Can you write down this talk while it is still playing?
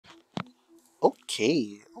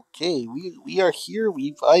Okay. We are here.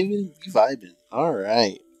 We vibing. All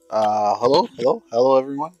right. Hello,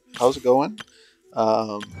 everyone. How's it going?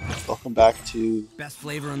 Um, welcome back to Best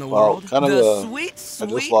flavor in the well, world? kind of The a. sweet, I just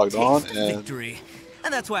sweet logged on taste of and victory.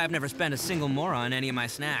 And that's why I've never spent a single more on any of my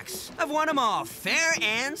snacks. I've won them all, fair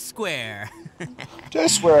and square. I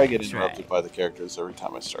swear I get That's right. interrupted by the characters every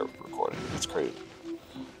time I start recording. It's crazy.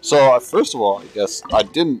 So first of all, I guess I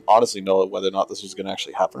didn't honestly know whether or not this was going to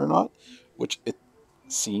actually happen or not, which it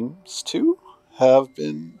seems to have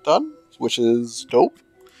been done, which is dope.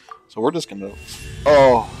 So we're just gonna.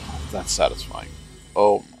 Oh, that's satisfying.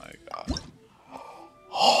 Oh my god.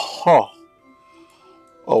 Oh,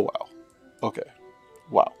 oh wow. Okay.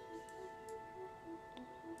 Wow.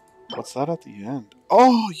 What's that at the end?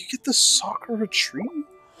 Oh, you get the soccer retreat?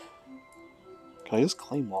 Can I just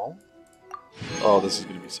claim all? Oh, this is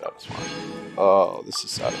gonna be satisfying. Oh, this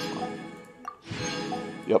is satisfying.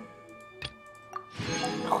 Yep.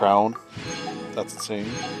 Crown. That's insane.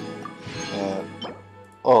 And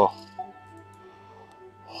oh,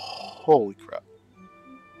 holy crap!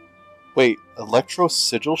 Wait, Electro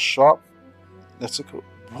Sigil Shop. That's a cool.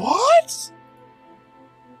 What?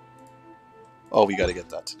 Oh, we gotta get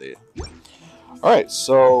that today. Alright,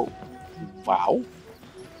 so, wow.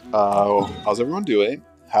 How's everyone doing?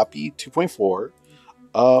 Happy 2.4.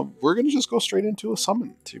 We're gonna just go straight into a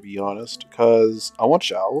summon, to be honest, because I want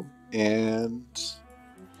Xiao, and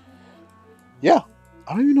yeah,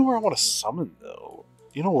 I don't even know where I want to summon, though.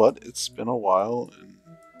 You know what? It's been a while, and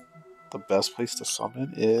the best place to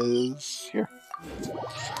summon is here.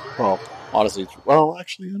 Well, honestly, well,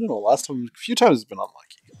 actually, I don't know. Last time, a few times it's been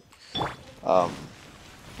unlucky.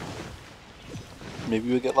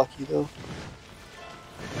 Maybe we get lucky, though.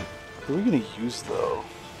 What are we gonna use though?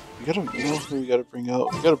 We gotta, you know, who we gotta bring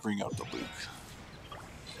out? We gotta bring out the Luke.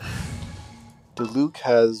 The Luke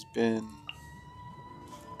has been.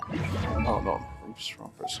 Oh no, oops,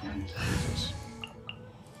 wrong person. Jesus.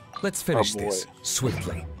 Let's finish this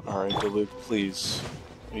swiftly. All right, the Luke, please.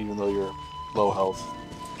 Even though you're low health,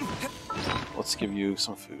 let's give you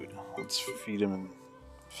some food. Let's feed him and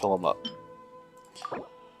fill him up.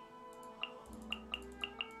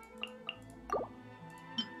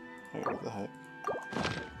 Wait, what the heck?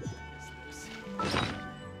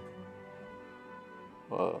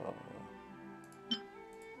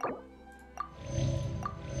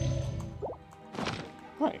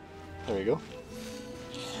 Alright, there we go.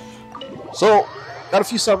 So, got a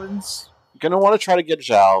few summons. Gonna want to try to get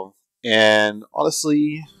Xiao, and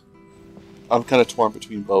honestly, I'm kind of torn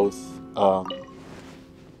between both. The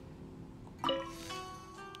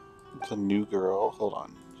new girl. Hold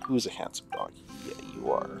on. Who's a handsome dog? Yeah,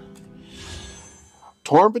 you are.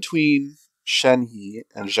 Torn between Shenhe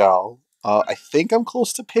and Xiao. I think I'm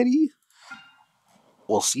close to pity.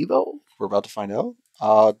 We'll see though. We're about to find out.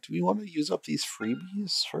 Do we want to use up these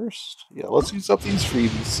freebies first? Yeah, let's use up these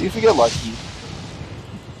freebies. See if we get lucky.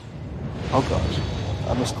 Oh gosh,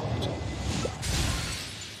 I missed clicked.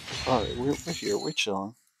 Alright, we're here. We're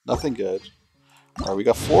chilling. Nothing good. Alright, we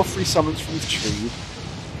got 4 free summons from the tree.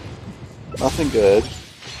 Nothing good.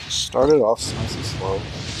 Started off nice and slow.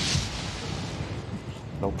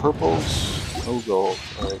 No purples, no gold.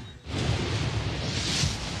 Alright.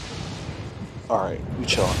 Alright, we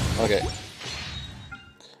chilling. Okay.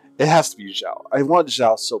 It has to be Xiao. I want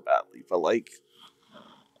Xiao so badly, but like...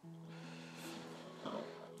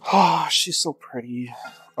 Oh, she's so pretty.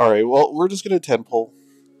 Alright, well, we're just gonna 10 pull.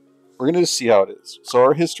 We're gonna just see how it is. So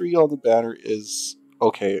our history on the banner is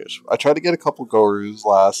okay-ish. I tried to get a couple Gorus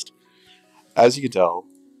last. As you can tell,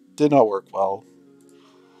 did not work well.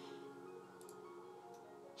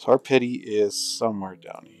 So our pity is somewhere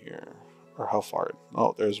down here. Or how far?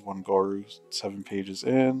 Oh, there's one Goru, 7 pages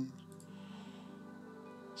in.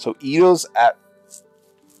 So Ito's at,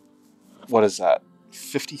 what is that?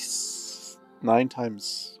 59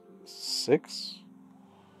 times 6?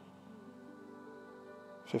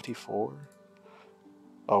 54?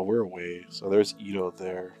 Oh, we're away. So there's Ito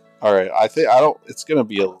there. Alright, it's gonna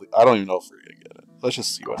be I don't even know if we're gonna get it. Let's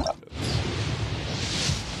just see what happens.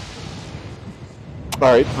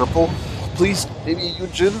 Alright, purple. Please, maybe a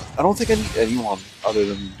Yunjin. I don't think I need anyone other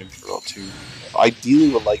than Girl 2. Ideally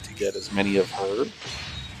would like to get as many of her.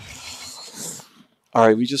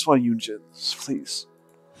 Alright, we just want Yunjins, please.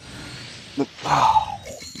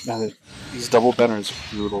 Man, these double banners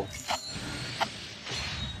are brutal.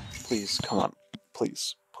 Please, come on.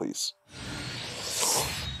 Please, please.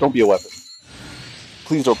 Don't be a weapon.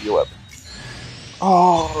 Please don't be a weapon.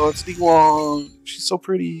 Oh, it's Ningguang. She's so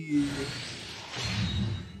pretty.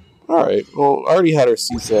 Alright, well, I already had her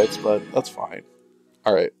C6, but that's fine.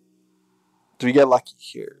 Alright. Do we get lucky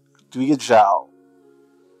here? Do we get Xiao?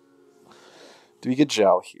 Do we get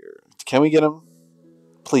Xiao here? Can we get him?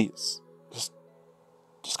 Please.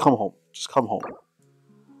 Just come home. Just come home.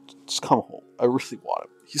 Just come home. I really want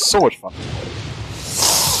him. He's so much fun to play.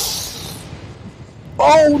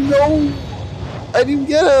 Oh no! I didn't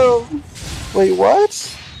get him! Wait,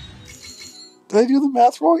 what? Did I do the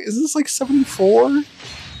math wrong? Is this like 74?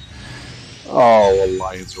 Oh,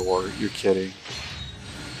 Alliance War. You're kidding.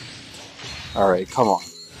 Alright, come on.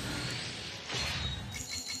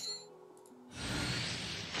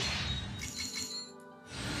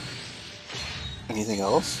 Anything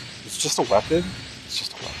else? It's just a weapon? It's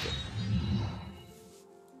just a weapon.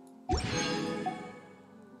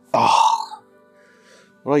 Oh.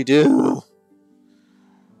 What do I do?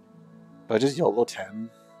 Do I just YOLO 10?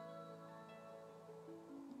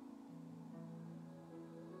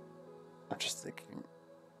 I'm just thinking.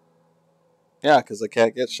 Yeah, because I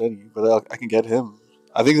can't get Shenhe, but I can get him.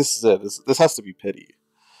 I think this is it. This has to be pity.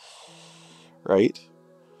 Right?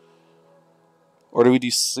 Or do we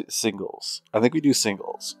do singles? I think we do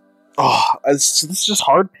singles. Oh, this is just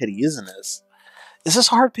hard pity, isn't this? Is this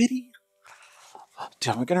hard pity?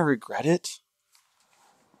 Dude, am I gonna regret it?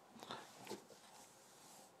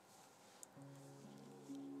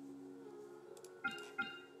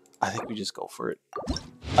 I think we just go for it.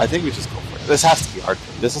 I think we just go for it. This has to be hard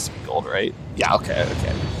pity. This has to be gold, right? Yeah, okay.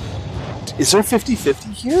 Is there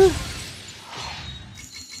 50-50 here?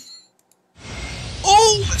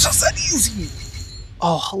 Oh, it's just that easy!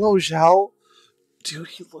 Oh, hello, Xiao. Dude,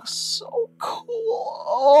 he looks so cool.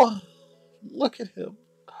 Oh, look at him.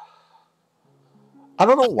 I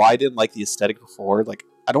don't know why I didn't like the aesthetic before. Like,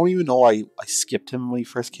 I don't even know why I skipped him when he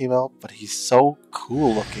first came out, but he's so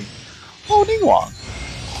cool looking. Oh, Ningguang.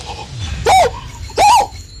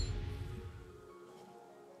 Oh!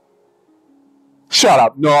 Shut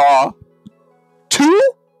up. Nah. 2?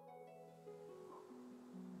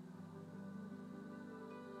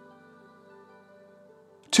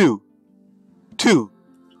 Two.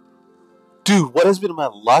 Dude, what has been my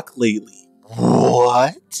luck lately?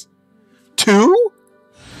 What? 2?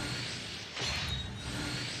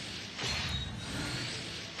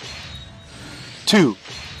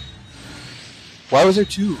 Why was there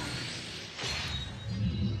 2?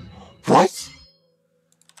 What?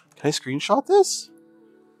 Can I screenshot this?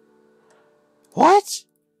 What?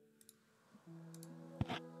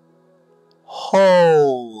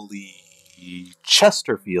 Holy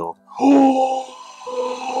Chesterfield.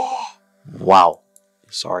 Wow.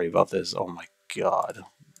 Sorry about this. Oh my god.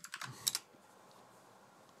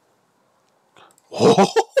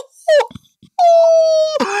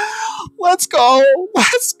 Let's go.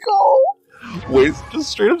 Let's go. Wait, just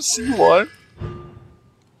straight up C1.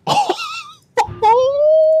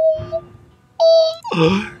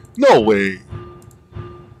 No way.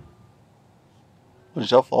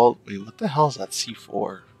 Wait, what the hell is that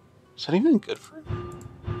C4? Is that even good for him?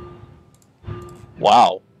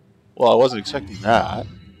 Wow. Well, I wasn't expecting that.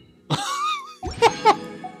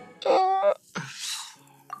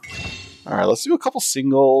 Alright, let's do a couple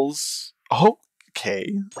singles. Oh,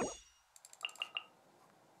 okay.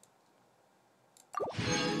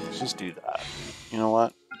 Let's just do that. You know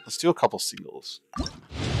what? Let's do a couple singles.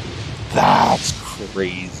 That's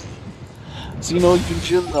crazy. So, you know,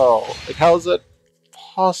 Yunjin though. Like, how is that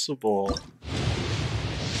possible?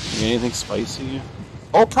 Anything spicy?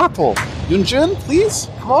 Oh, purple! Yunjin, please?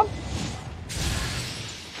 Come on.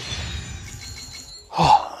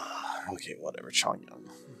 Okay, whatever. Changyang.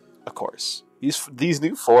 Of course. These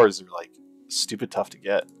new 4s are, like, stupid tough to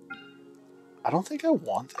get. I don't think I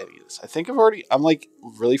want any of this. I think I'm, like,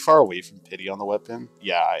 really far away from pity on the weapon.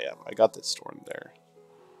 Yeah, I am. I got this storm there.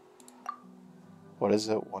 What is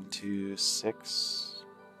it? 1, 2, 6,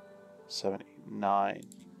 7, 8, 9.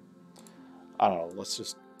 I don't know. Let's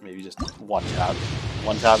just maybe just 1 tab.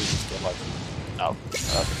 1 tab is just good luck. No.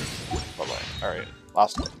 Okay. Bye-bye. Alright.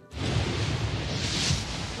 Last one.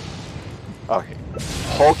 Okay.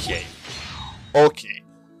 Hold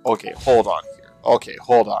on here. Okay,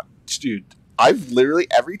 hold on. Dude, I've literally,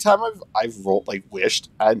 every time I've rolled, like, wished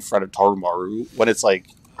in front of Tarumaru, when it's, like,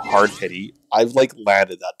 hard pity, I've, like,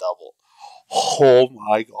 landed that double. Oh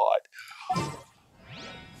my god.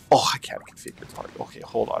 Oh, I can't configure the part. Okay,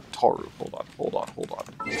 hold on. Taru, hold on.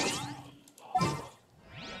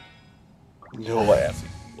 No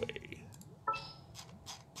effing way.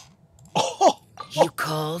 Oh! You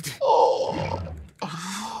called? Oh!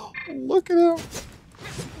 Look at him.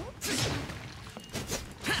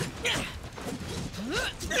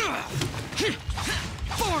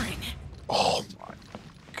 Boring. Oh my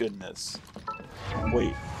goodness.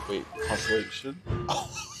 Wait, constellation. Oh.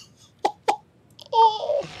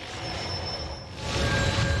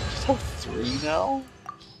 just have 3 now?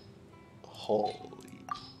 Holy.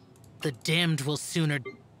 The damned will sooner...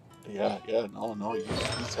 Yeah, no, you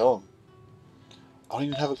tell him. I don't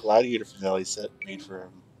even have a gladiator finale set made for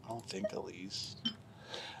him. I don't think, at least.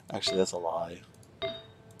 Actually, that's a lie.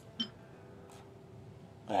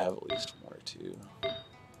 I have at least 1 or 2.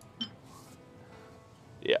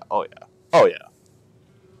 Yeah, oh yeah. Oh yeah.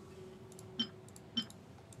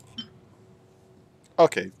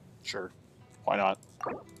 Okay, sure. Why not?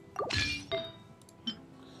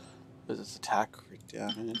 Does this attack crit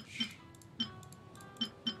damage?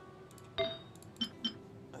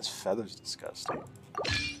 This feather's disgusting.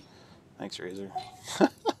 Thanks, Razor.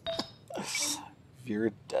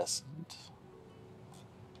 Viridescent.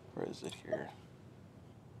 Where is it here?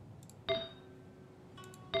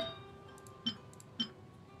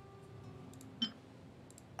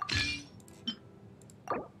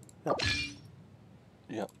 Yep.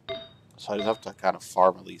 Yep. So I just have to kind of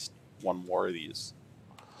farm at least 1 more of these.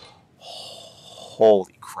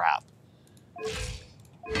 Holy crap.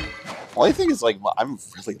 Only thing is, like, I'm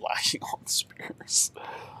really lacking on spears.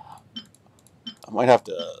 I might have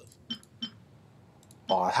to...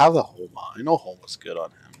 Oh, I have the Homa. I know Homa's good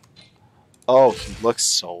on him. Oh, he looks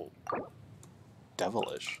so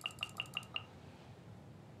devilish.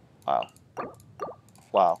 Wow.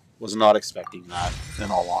 Wow. Was not expecting that,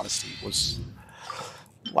 in all honesty.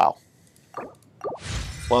 Wow.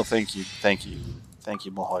 Well, thank you. Thank you. Thank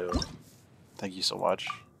you, Mohoyo. Thank you so much.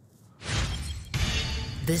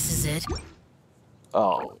 This is it?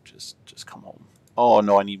 Oh, just come home. Oh,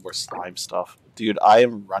 no, I need more slime stuff. Dude, I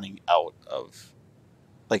am running out of...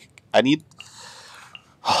 Like, I need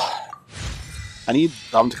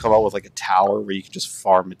them to come out with, like, a tower where you can just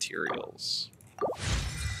farm materials.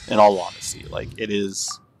 In all honesty, like, it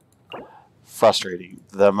is frustrating,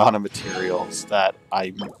 the amount of materials that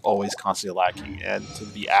I'm always constantly lacking, and to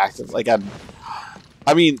be active, like,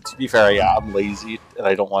 I mean, to be fair, yeah, I'm lazy, and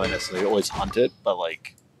I don't want to necessarily always hunt it, but,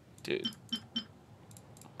 like, dude.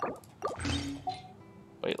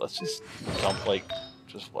 Wait, let's just dump, like,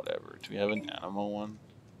 just whatever. Do we have an animal one?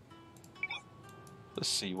 Let's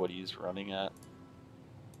see what he's running at.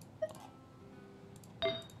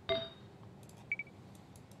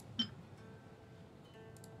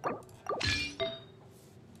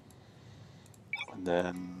 And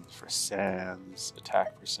then for Sam's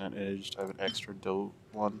attack percentage, do I have an extra dope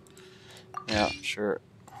one? Yeah, sure.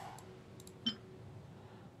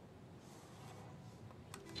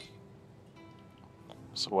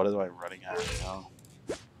 So what am I running at right now?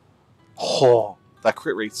 Oh, that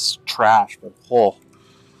crit rate's trash, but oh.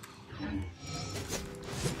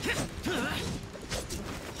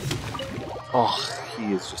 Oh,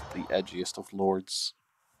 he is just the edgiest of lords.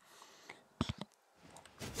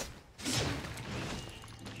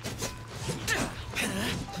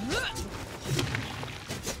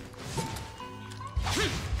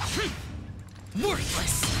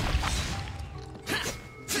 Worthless.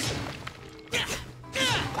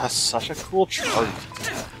 That's such a cool charge.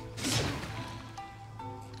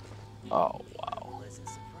 Oh, wow.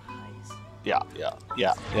 Yeah,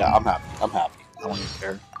 I'm happy. I don't even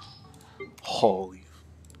care. Holy.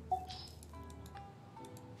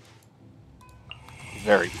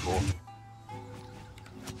 Very cool.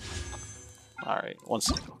 Alright, 1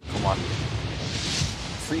 second. Come on.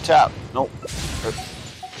 Free tap. Nope.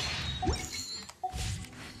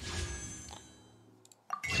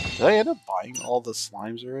 Did I end up buying all the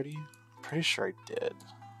slimes already? Pretty sure I did.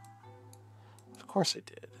 Of course I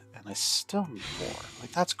did. And I still need more.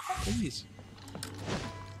 Like, that's crazy.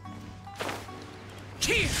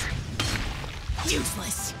 Here.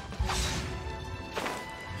 Useless.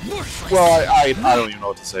 Worthless. Well, I don't even know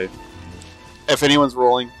what to say. If anyone's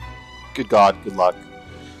rolling, good God, good luck.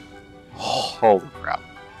 Oh, holy crap.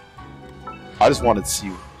 I just wanted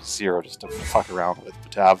Zero just to fuck around with,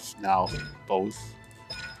 but to have now both.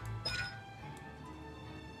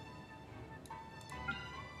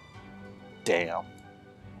 Damn.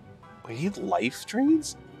 We need life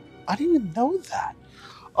drains? I didn't even know that.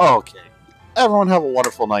 Oh, okay. Everyone have a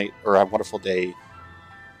wonderful night, or a wonderful day.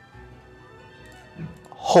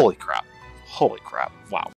 Holy crap. Holy crap. Wow.